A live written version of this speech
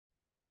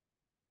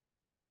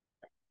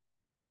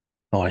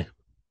Hi,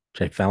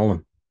 Jake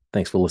Fallon.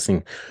 Thanks for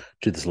listening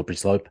to The Slippery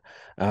Slope.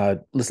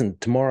 Listen,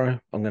 tomorrow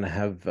I'm going to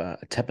have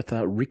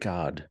Tabitha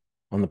Rickard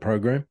on the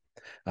program.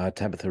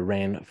 Tabitha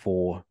ran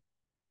for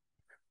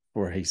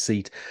a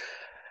seat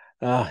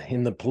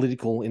in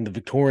the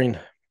Victorian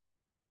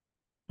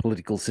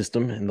political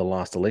system in the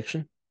last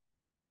election.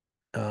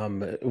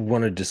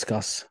 Want to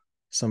discuss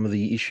some of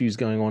the issues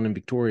going on in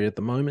Victoria at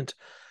the moment.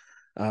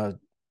 Uh,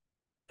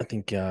 I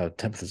think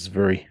Tabitha's a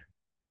very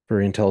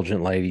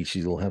intelligent lady.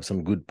 She'll have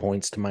some good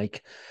points to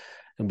make.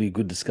 It'll be a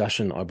good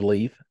discussion, I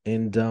believe.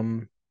 And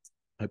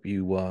hope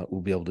you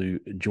will be able to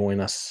join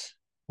us.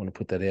 I want to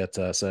put that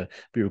out. So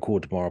be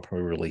record tomorrow. I'll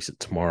probably release it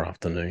tomorrow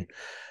afternoon.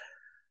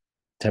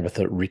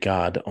 Tabitha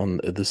Rickard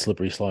on the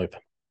Slippery Slope.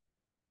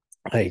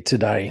 Hey,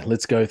 today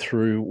let's go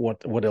through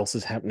what else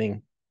is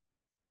happening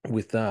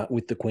with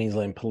the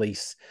Queensland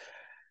Police.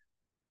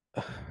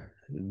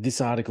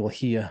 This article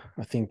here,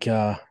 I think.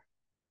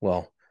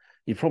 Well,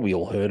 you've probably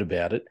all heard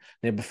about it.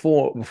 Now,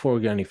 before we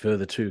go any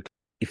further, too,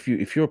 if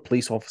you're a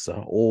police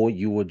officer or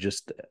you were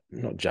just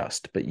not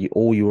just, but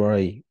you are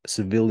a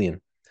civilian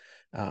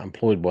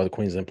employed by the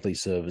Queensland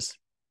Police Service,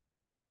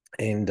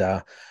 and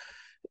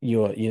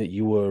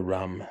you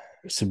were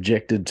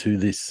subjected to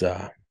this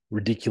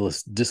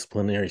ridiculous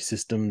disciplinary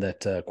system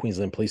that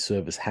Queensland Police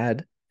Service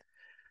had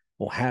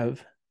or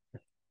have,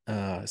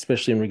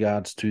 especially in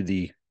regards to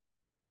the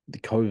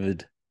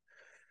COVID,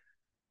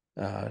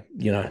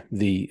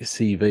 the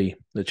CV,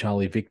 the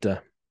Charlie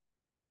Victor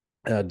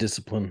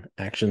discipline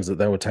actions that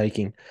they were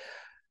taking.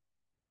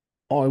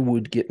 I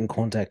would get in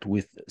contact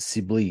with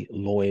Sibley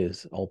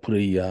lawyers. I'll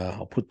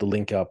put the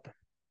link up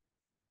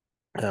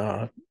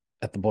at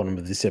the bottom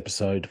of this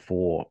episode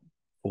for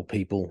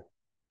people.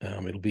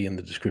 It'll be in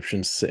the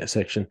description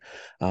section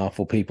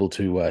for people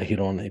to hit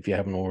on if you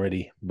haven't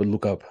already. But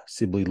look up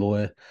Sibley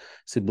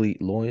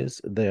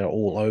lawyers. They are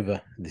all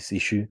over this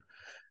issue,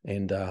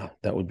 and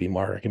that would be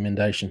my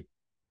recommendation.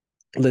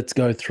 Let's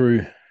go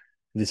through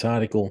this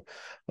article.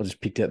 I just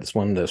picked out this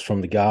one that's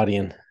from The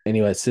Guardian.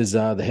 Anyway, it says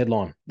the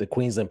headline: the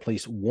Queensland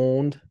Police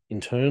warned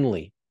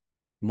internally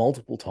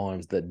multiple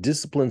times that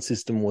discipline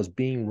system was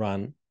being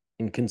run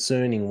in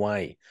concerning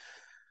way.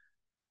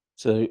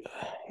 So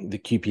the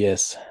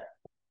QPS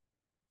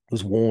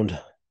was warned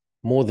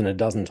more than a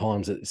dozen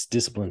times that its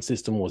discipline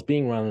system was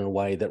being run in a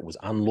way that was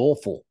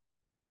unlawful.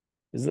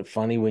 Isn't it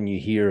funny when you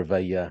hear of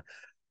a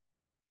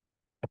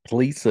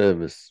police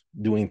service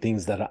doing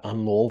things that are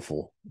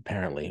unlawful,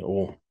 apparently,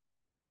 or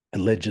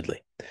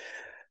allegedly?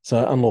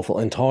 So unlawful,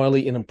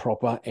 entirely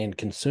improper and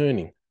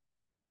concerning.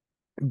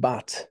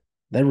 But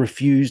they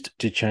refused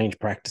to change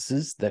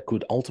practices that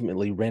could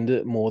ultimately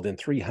render more than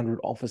 300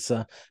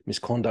 officer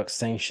misconduct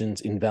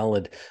sanctions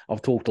invalid.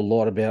 I've talked a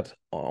lot about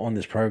on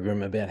this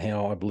program about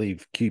how I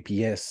believe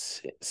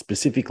QPS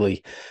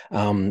specifically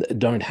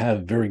don't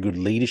have very good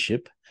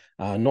leadership.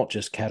 Not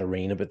just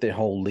Katarina, but their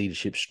whole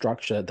leadership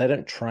structure. They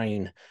don't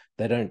train.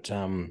 They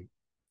don't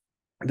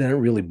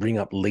really bring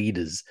up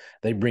leaders.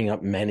 They bring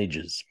up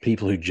managers,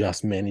 people who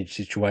just manage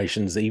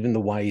situations. Even the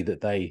way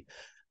that they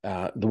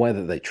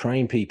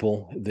train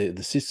people,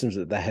 the systems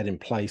that they had in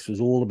place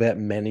was all about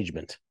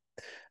management.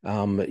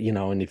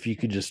 And if you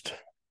could just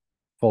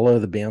follow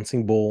the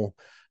bouncing ball,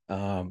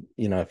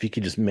 if you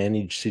could just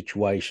manage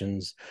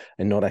situations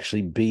and not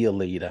actually be a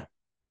leader,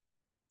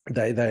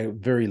 they're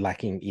very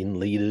lacking in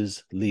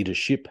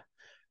leadership.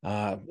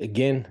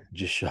 Again,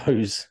 just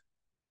shows.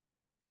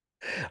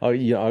 Oh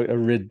yeah, I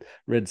read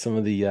some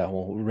of the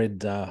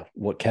read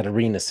what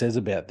Katarina says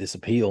about this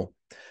appeal,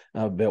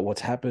 about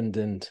what's happened,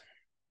 and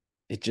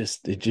it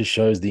just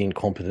shows the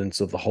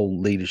incompetence of the whole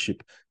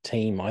leadership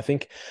team, I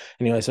think.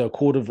 Anyway, so a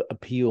Court of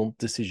Appeal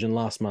decision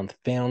last month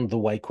found the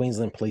way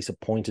Queensland Police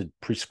appointed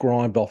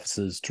prescribed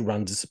officers to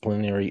run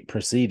disciplinary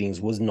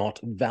proceedings was not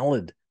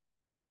valid.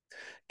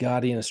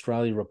 Guardian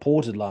Australia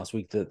reported last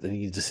week that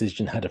the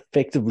decision had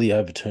effectively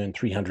overturned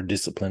 300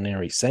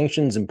 disciplinary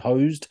sanctions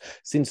imposed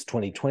since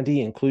 2020,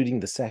 including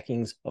the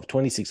sackings of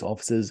 26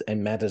 officers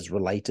and matters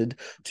related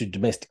to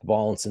domestic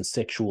violence and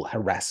sexual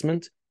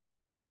harassment.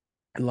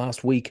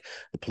 Last week,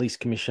 the police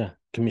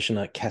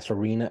commissioner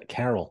Katharina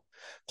Carroll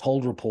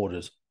told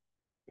reporters,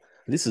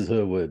 this is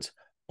her words,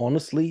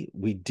 honestly,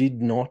 we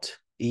did not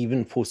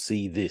even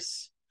foresee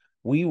this.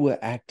 We were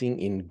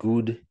acting in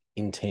good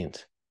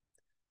intent.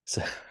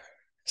 So,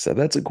 so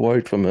that's a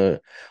quote from her.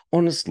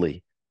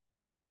 Honestly,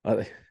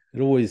 I, it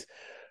always,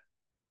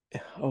 I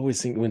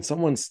always think when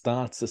someone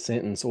starts a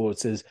sentence or it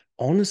says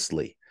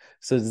honestly,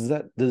 so does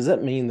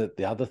that mean that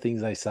the other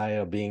things they say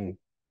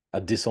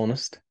are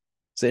dishonest?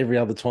 So every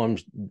other time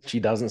she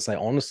doesn't say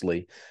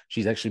honestly,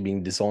 she's actually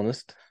being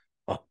dishonest.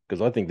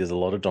 Because I think there's a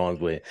lot of times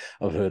where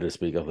I've heard her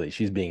speak of it,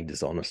 she's being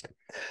dishonest.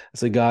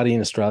 So Guardian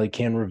Australia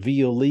can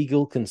reveal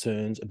legal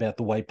concerns about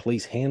the way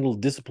police handle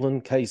discipline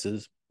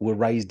cases were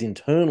raised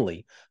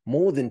internally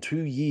more than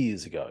 2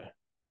 years ago.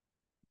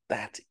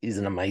 That is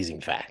an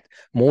amazing fact.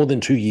 More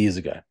than 2 years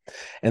ago.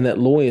 And that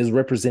lawyers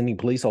representing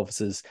police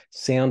officers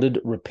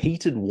sounded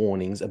repeated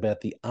warnings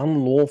about the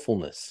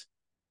unlawfulness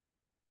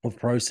of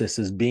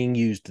processes being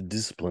used to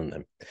discipline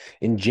them.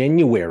 In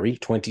January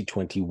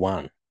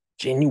 2021,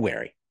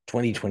 January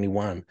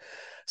 2021.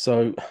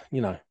 So,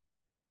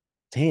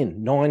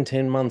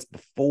 10 months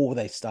before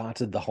they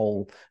started the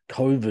whole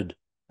COVID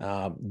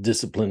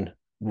discipline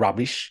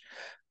rubbish,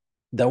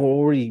 they were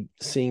already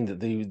seeing that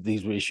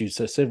these were issues.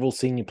 So several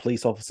senior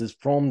police officers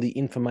from the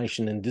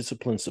Information and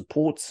Discipline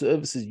Support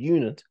Services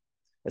Unit,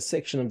 a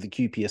section of the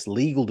QPS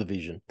legal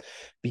division,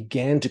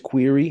 began to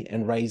query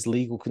and raise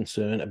legal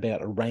concern about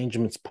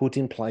arrangements put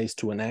in place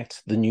to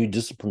enact the new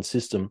discipline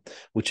system,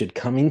 which had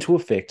come into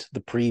effect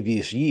the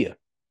previous year.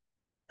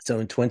 So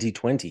in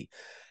 2020.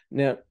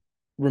 Now,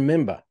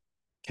 remember,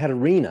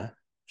 Katerina,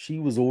 she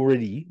was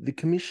already the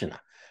commissioner.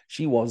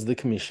 She was the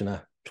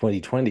commissioner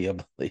 2020, I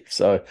believe.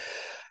 So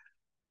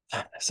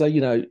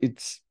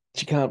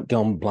she can't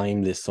go and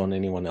blame this on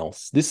anyone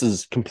else. This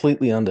is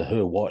completely under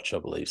her watch, I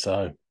believe.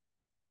 So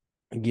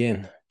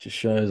again, just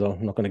shows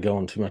I'm not going to go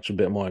on too much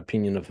about my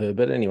opinion of her.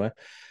 But anyway,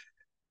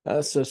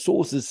 so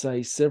sources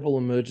say several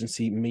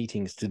emergency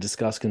meetings to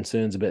discuss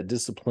concerns about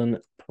discipline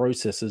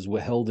processes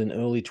were held in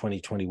early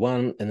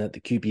 2021 and that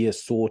the QPS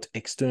sought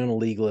external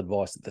legal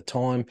advice at the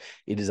time.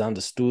 It is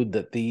understood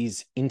that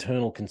these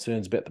internal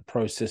concerns about the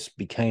process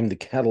became the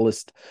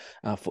catalyst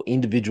for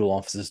individual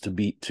officers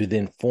to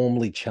then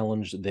formally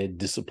challenge their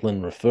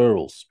discipline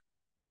referrals.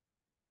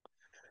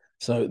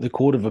 So the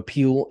Court of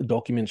Appeal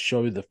documents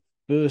show the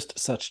first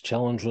such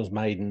challenge was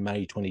made in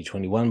May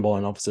 2021 by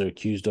an officer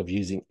accused of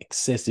using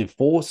excessive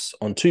force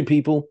on two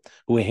people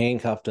who were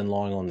handcuffed and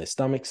lying on their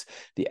stomachs.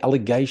 The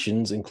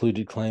allegations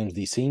included claims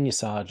the senior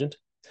sergeant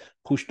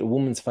pushed a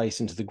woman's face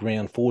into the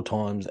ground 4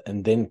 times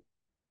and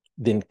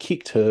then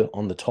kicked her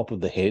on the top of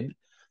the head.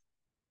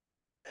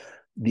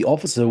 The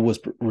officer was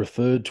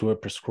referred to a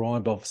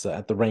prescribed officer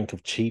at the rank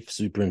of chief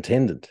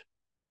superintendent.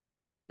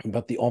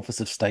 But the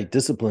Office of State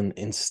Discipline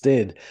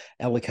instead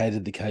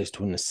allocated the case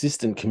to an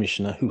assistant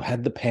commissioner who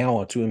had the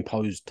power to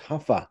impose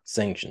tougher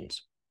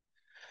sanctions.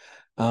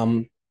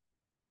 The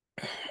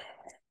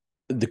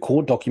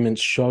court documents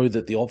show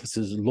that the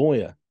officer's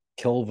lawyer,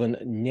 Kelvin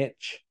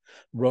Netsch,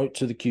 wrote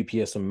to the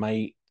QPS on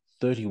May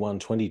 31,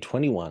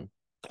 2021,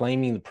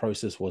 claiming the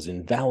process was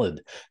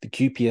invalid. The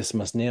QPS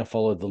must now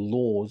follow the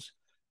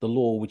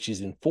law which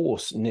is in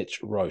force, Netsch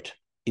wrote.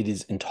 It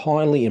is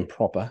entirely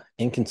improper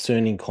and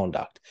concerning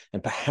conduct,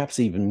 and perhaps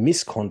even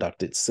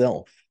misconduct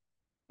itself.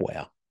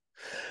 Wow.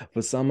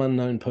 For some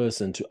unknown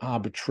person to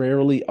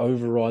arbitrarily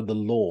override the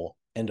law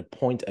and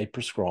appoint a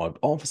prescribed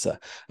officer.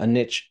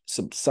 Netsch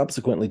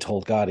subsequently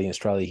told Guardian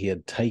Australia he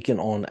had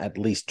taken on at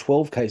least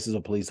 12 cases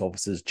of police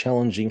officers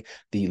challenging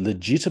the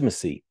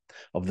legitimacy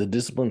of the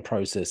discipline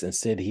process and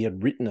said he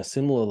had written a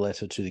similar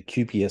letter to the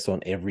QPS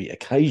on every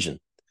occasion.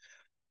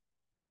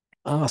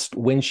 Asked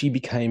when she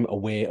became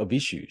aware of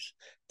issues,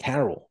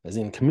 Carroll, as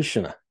in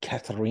Commissioner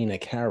Katerina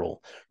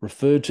Carroll,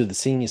 referred to the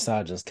senior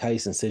sergeant's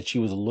case and said she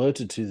was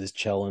alerted to this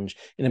challenge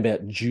in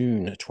about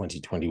June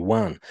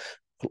 2021.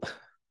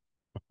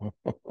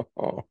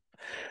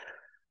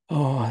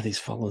 Oh, these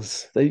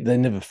fellas, they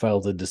never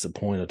fail to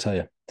disappoint, I tell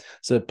you.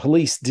 So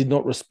police did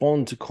not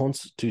respond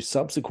to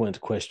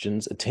subsequent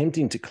questions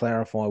attempting to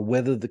clarify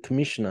whether the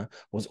commissioner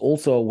was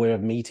also aware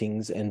of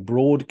meetings and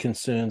broad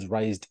concerns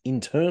raised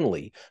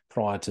internally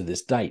prior to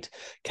this date.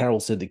 Carroll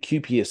said the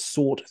QPS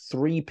sought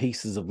 3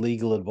 pieces of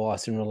legal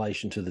advice in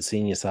relation to the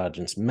senior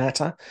sergeant's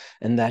matter,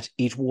 and that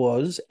it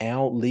was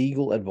our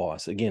legal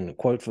advice, again, a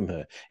quote from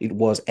her, it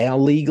was our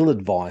legal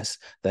advice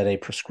that a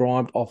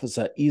prescribed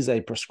officer is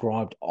a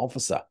prescribed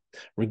officer,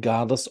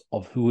 regardless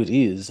of who it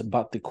is,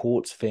 but the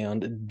courts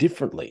found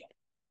differently.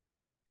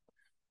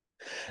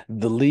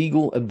 The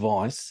legal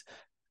advice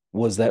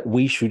was that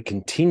we should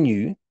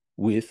continue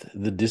with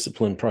the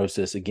discipline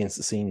process against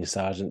the senior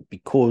sergeant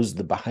because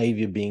the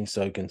behavior being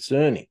so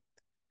concerning.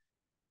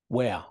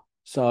 Wow.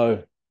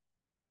 So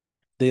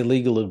their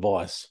legal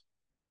advice.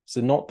 So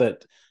not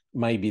that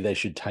maybe they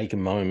should take a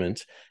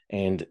moment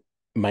and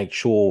make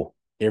sure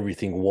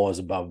everything was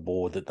above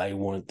board, that they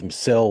weren't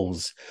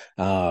themselves,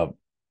 going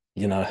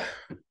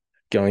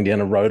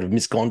down a road of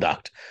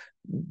misconduct.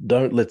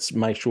 Let's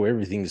make sure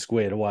everything's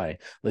squared away.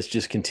 Let's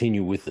just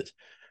continue with it.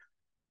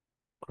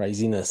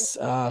 Craziness.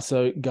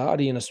 So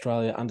Guardian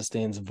Australia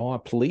understands via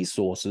police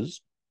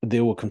sources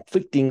there were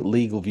conflicting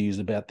legal views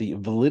about the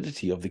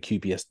validity of the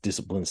QPS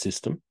discipline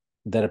system,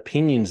 that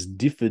opinions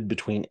differed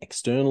between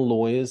external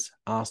lawyers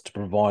asked to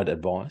provide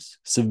advice,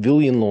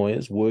 civilian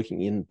lawyers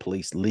working in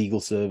police legal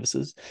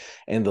services,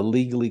 and the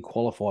legally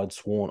qualified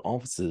sworn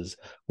officers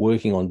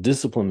working on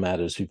discipline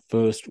matters who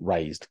first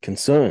raised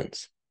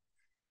concerns.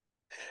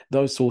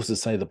 Those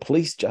sources say the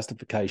police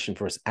justification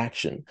for its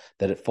action,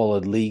 that it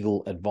followed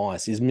legal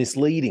advice, is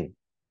misleading.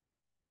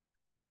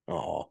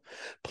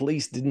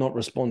 Police did not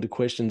respond to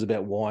questions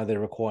about why they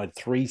required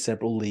 3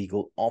 separate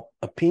legal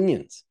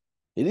opinions.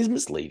 It is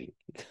misleading.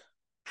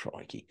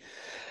 Crikey.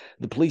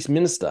 The police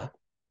minister,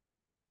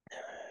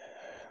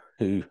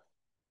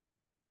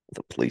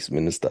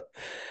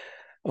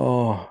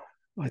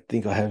 I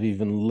think I have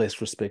even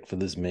less respect for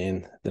this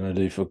man than I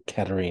do for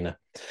Katerina.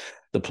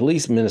 The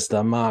police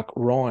minister, Mark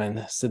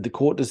Ryan, said the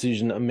court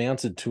decision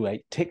amounted to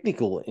a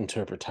technical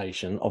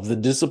interpretation of the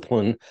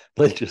discipline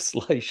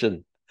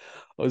legislation.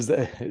 Oh, is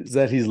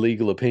that his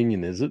legal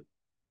opinion, is it?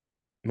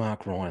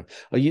 Mark Ryan.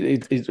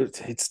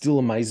 It still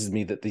amazes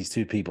me that these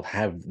two people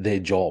have their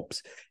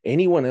jobs.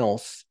 Anyone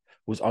else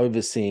was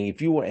overseeing,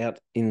 if you were out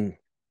in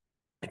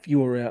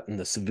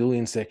the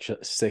civilian sector,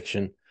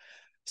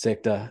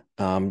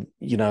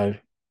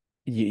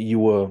 you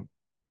were,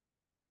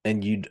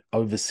 and you'd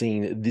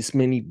overseen this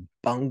many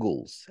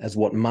bungles as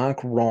what Mark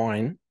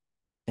Ryan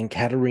and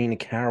Katerina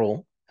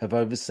Carroll have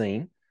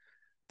overseen,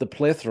 the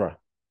plethora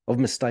of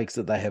mistakes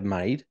that they have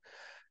made,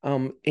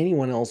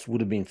 anyone else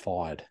would have been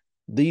fired.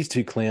 These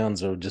two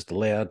clowns are just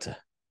allowed to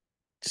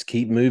just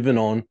keep moving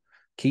on,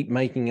 keep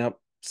making up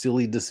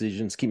silly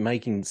decisions, keep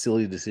making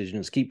silly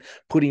decisions, keep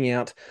putting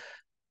out,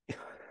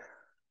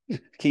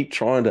 keep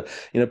trying to,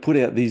 put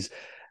out these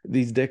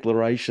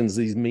declarations,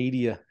 these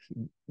media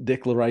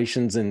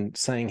declarations, and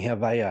saying how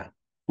they are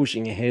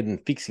pushing ahead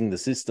and fixing the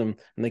system,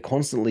 and they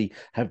constantly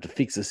have to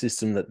fix a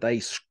system that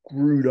they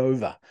screwed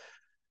over.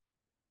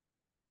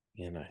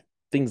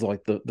 Things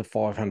like the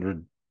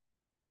 500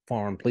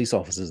 foreign police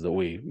officers that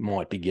we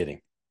might be getting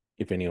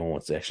if anyone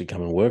wants to actually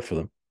come and work for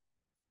them.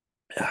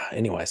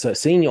 Anyway, so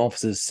senior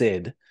officers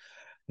said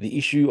the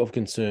issue of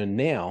concern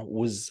now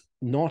was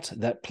not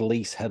that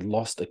police had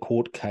lost a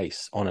court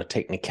case on a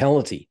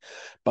technicality,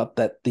 but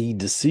that the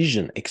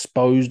decision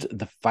exposed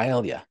the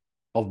failure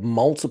of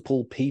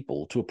multiple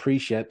people to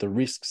appreciate the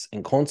risks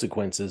and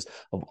consequences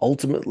of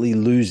ultimately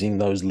losing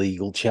those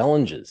legal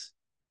challenges.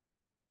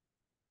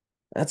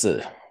 That's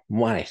a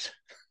wait.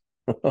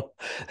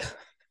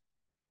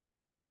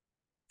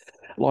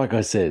 Like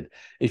I said,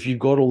 if you've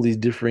got all these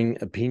differing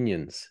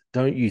opinions,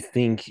 don't you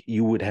think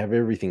you would have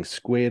everything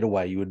squared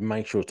away? You would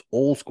make sure it's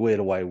all squared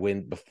away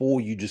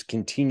before you just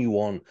continue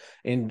on.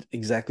 And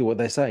exactly what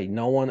they say,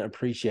 no one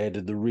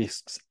appreciated the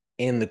risks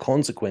and the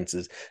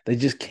consequences. They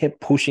just kept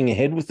pushing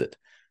ahead with it.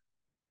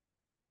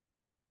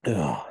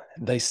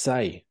 They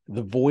say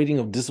the voiding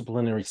of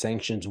disciplinary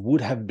sanctions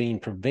would have been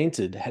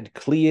prevented had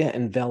clear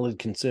and valid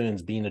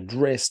concerns been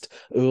addressed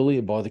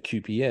earlier by the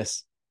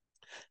QPS.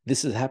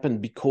 This has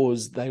happened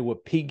because they were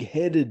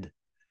pig-headed,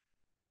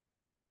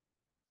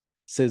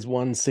 says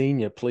one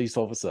senior police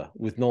officer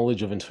with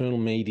knowledge of internal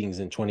meetings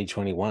in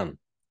 2021.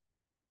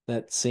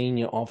 That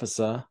senior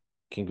officer,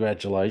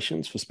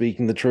 congratulations for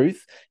speaking the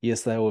truth.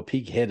 Yes, they were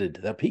pig-headed.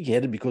 They're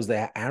pig-headed because they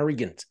are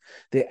arrogant.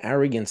 They're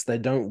arrogant. They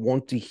don't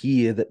want to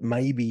hear that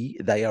maybe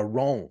they are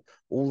wrong.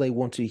 All they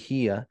want to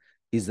hear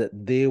is that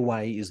their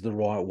way is the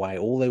right way.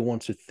 All they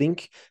want to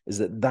think is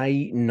that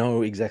they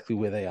know exactly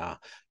where they are,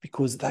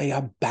 because they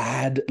are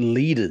bad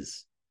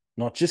leaders.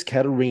 Not just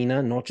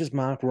Katerina, not just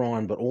Mark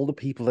Ryan, but all the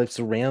people they've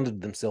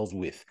surrounded themselves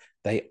with.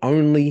 They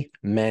only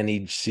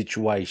manage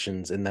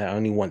situations and they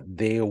only want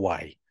their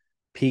way.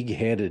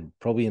 Pig-headed,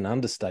 probably an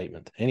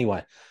understatement.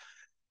 Anyway,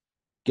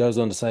 goes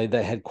on to say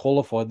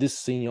this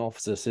senior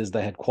officer says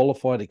they had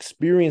qualified,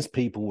 experienced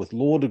people with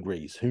law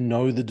degrees who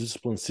know the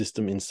discipline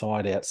system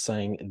inside out,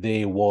 saying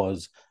there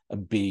was a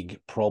big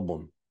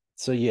problem.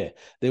 So yeah,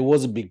 there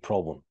was a big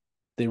problem.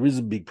 There is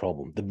a big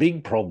problem. The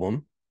big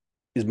problem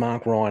is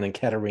Mark Ryan and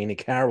Katerina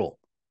Carroll.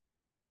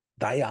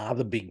 They are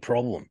the big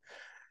problem.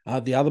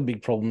 The other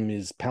big problem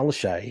is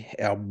Palaszczuk,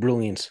 our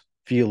brilliant,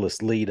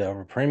 fearless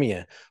leader, a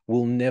premier,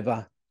 will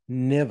never,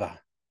 never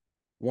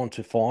want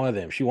to fire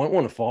them. She won't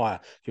want to fire.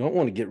 She won't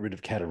want to get rid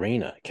of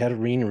Katerina.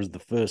 Katerina is the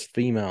first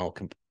female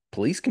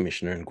police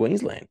commissioner in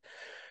Queensland.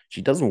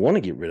 She doesn't want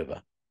to get rid of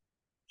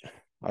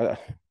her.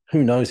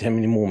 Who knows how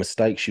many more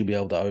mistakes she'll be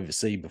able to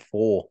oversee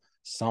before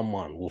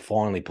someone will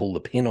finally pull the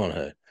pin on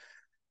her.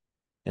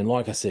 And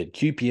like I said,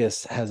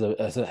 QPS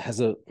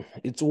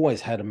it's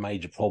always had a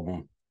major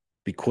problem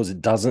because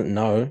it doesn't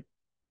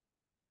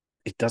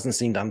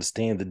seem to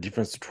understand the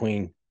difference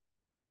between,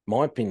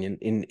 my opinion,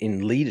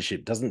 in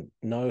leadership, doesn't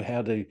know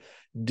how to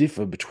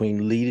differ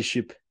between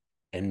leadership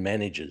and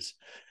managers.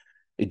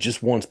 It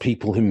just wants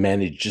people who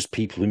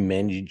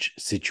manage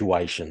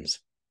situations.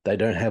 They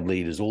don't have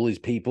leaders. All these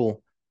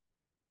people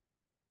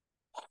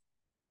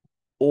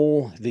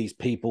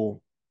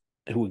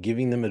who are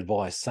giving them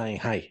advice saying,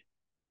 hey,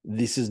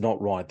 this is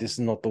not right. This is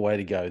not the way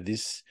to go.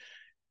 This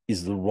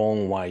is the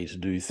wrong way to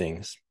do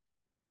things.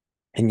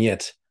 And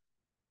yet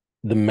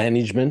the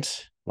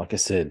management, like I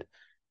said,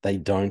 they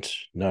don't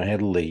know how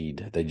to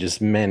lead. They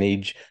just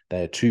manage.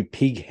 They are too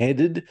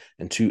pig-headed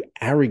and too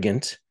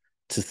arrogant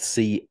to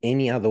see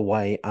any other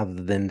way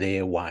other than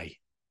their way.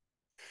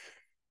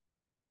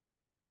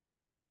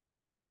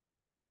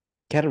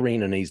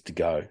 Katerina needs to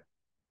go.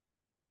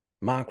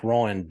 Mark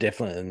Ryan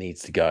definitely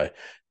needs to go.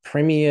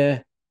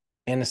 Premier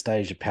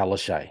Anastasia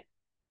Palaszczuk,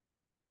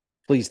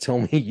 please tell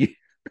me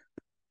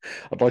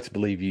I'd like to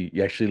believe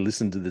you actually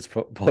listened to this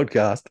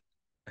podcast.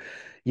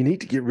 You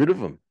need to get rid of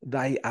them.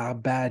 They are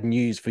bad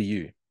news for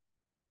you.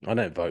 I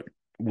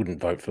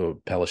wouldn't vote for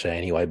Palaszczuk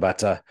anyway,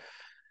 but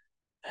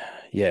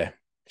yeah,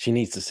 she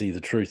needs to see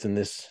the truth in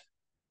this.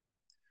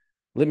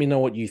 Let me know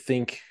what you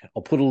think.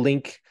 I'll put a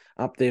link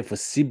up there for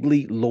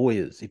Sibley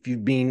lawyers. If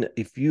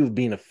you have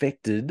been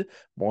affected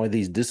by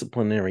these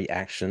disciplinary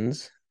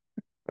actions,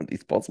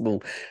 these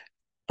possible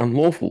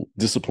unlawful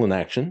discipline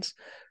actions,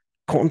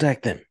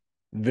 contact them.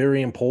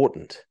 Very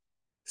important.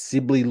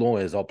 Sibley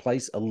lawyers. I'll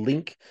place a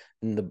link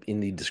in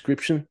the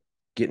description.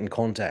 Get in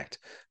contact.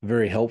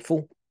 Very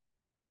helpful.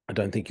 I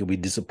don't think you'll be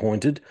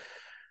disappointed.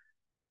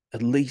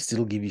 At least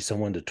it'll give you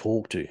someone to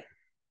talk to.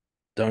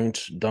 Don't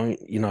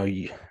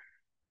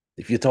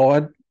if you're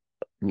tired,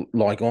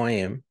 like I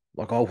am,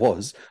 like I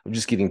was, of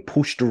just getting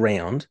pushed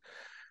around,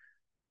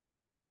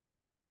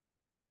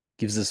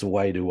 gives us a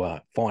way to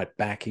fight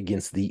back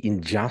against the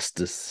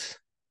injustice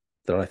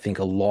that I think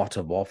a lot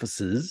of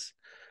officers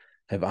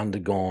have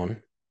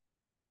undergone,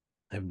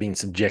 have been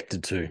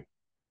subjected to.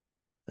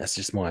 That's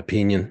just my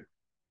opinion.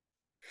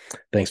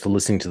 Thanks for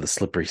listening to The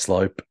Slippery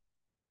Slope.